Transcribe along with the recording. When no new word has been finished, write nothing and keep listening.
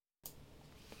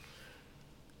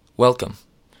Welcome.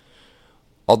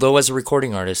 Although as a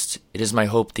recording artist, it is my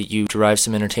hope that you derive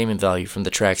some entertainment value from the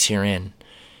tracks herein,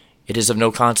 it is of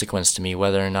no consequence to me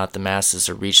whether or not the masses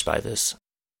are reached by this.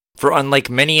 For unlike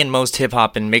many and most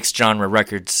hip-hop and mixed-genre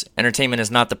records, entertainment is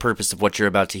not the purpose of what you're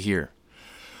about to hear.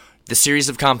 The series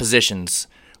of compositions,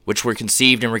 which were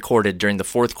conceived and recorded during the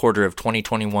fourth quarter of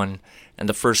 2021 and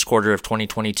the first quarter of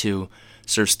 2022,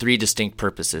 serves three distinct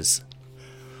purposes.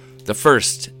 The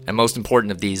first, and most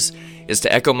important of these, is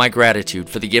to echo my gratitude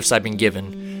for the gifts I've been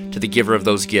given to the giver of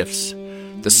those gifts,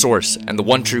 the source and the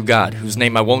one true God, whose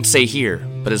name I won't say here,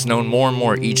 but is known more and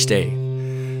more each day.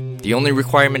 The only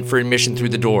requirement for admission through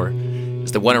the door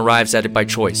is that one arrives at it by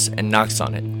choice and knocks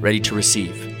on it, ready to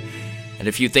receive. And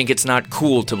if you think it's not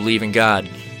cool to believe in God,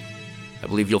 I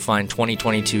believe you'll find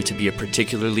 2022 to be a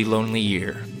particularly lonely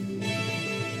year.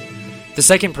 The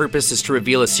second purpose is to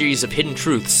reveal a series of hidden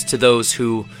truths to those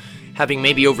who, having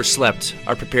maybe overslept,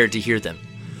 are prepared to hear them.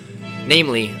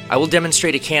 Namely, I will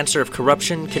demonstrate a cancer of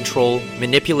corruption, control,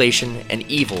 manipulation, and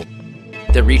evil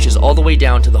that reaches all the way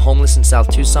down to the homeless in South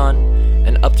Tucson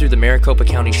and up through the Maricopa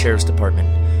County Sheriff's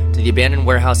Department, to the abandoned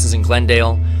warehouses in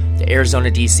Glendale, the Arizona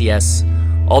DCS,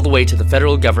 all the way to the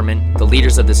federal government, the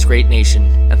leaders of this great nation,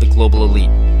 and the global elite.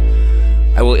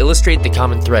 I will illustrate the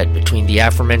common thread between the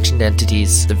aforementioned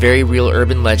entities, the very real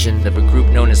urban legend of a group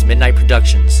known as Midnight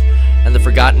Productions, and the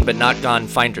forgotten but not gone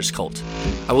Finders Cult.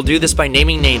 I will do this by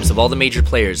naming names of all the major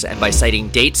players and by citing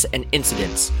dates and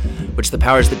incidents which the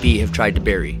powers that be have tried to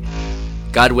bury.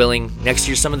 God willing, next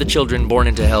year some of the children born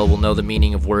into hell will know the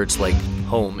meaning of words like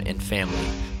home and family.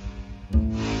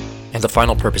 And the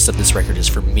final purpose of this record is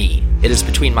for me. It is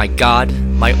between my God,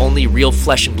 my only real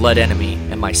flesh and blood enemy,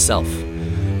 and myself.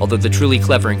 Although the truly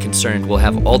clever and concerned will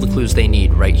have all the clues they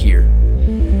need right here.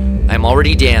 I am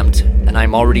already damned, and I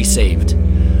am already saved,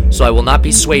 so I will not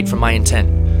be swayed from my intent.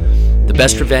 The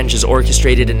best revenge is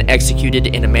orchestrated and executed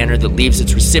in a manner that leaves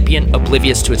its recipient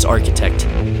oblivious to its architect.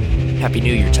 Happy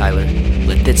New Year, Tyler.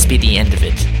 Let this be the end of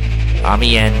it.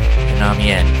 Amen and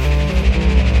amen.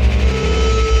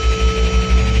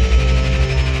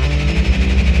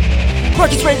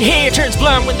 Marcus red hair turns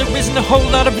blonde when there isn't a whole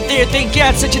lot of it there. Thank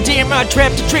God, such a damn odd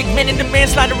trap to trick men into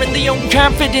manslaughter in their own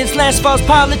confidence. Last fall's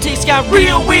politics got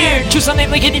real weird. Tucson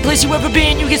ain't like any place you ever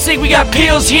been. You can say we got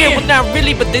pills here. Well, not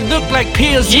really, but they look like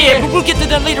pills, yeah. But we'll get to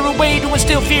that later. Away to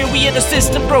instill fear, we in a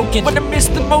system broken. What I miss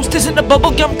the most isn't a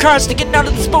bubblegum card sticking out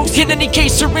of the spokes. In any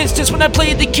case or instance, when I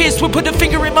played the kiss, would put a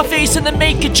finger in my face and then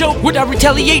make a joke. Would I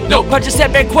retaliate? Nope. I just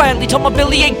sat back quietly till my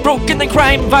belly ache broke and then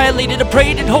crime violated. I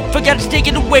prayed and hoped for God to take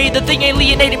it away. The thing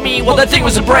alienated me, well that thing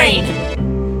was a brain.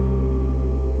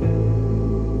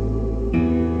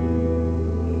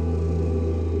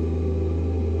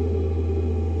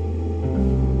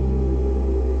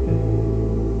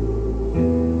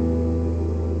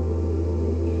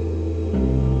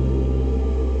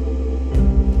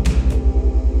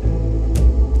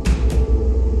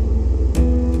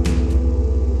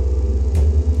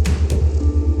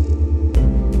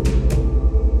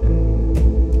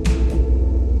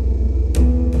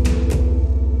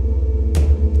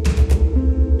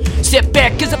 Step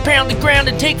back, cause I pound the ground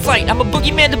and take flight. I'm a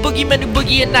boogeyman, the boogeyman who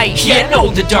boogie at night. Yeah, I know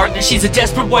the darkness, she's a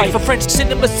desperate wife. A French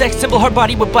cinema sex symbol, her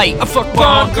body would bite. I fuck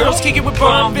bomb girls, kicking with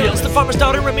bomb villains. The farmer's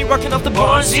daughter and me rocking off the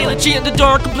barn ceiling. She in the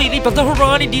dark completely, but the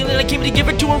Harani dealing. I came to give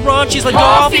her to her run, she's like,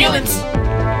 all feelings.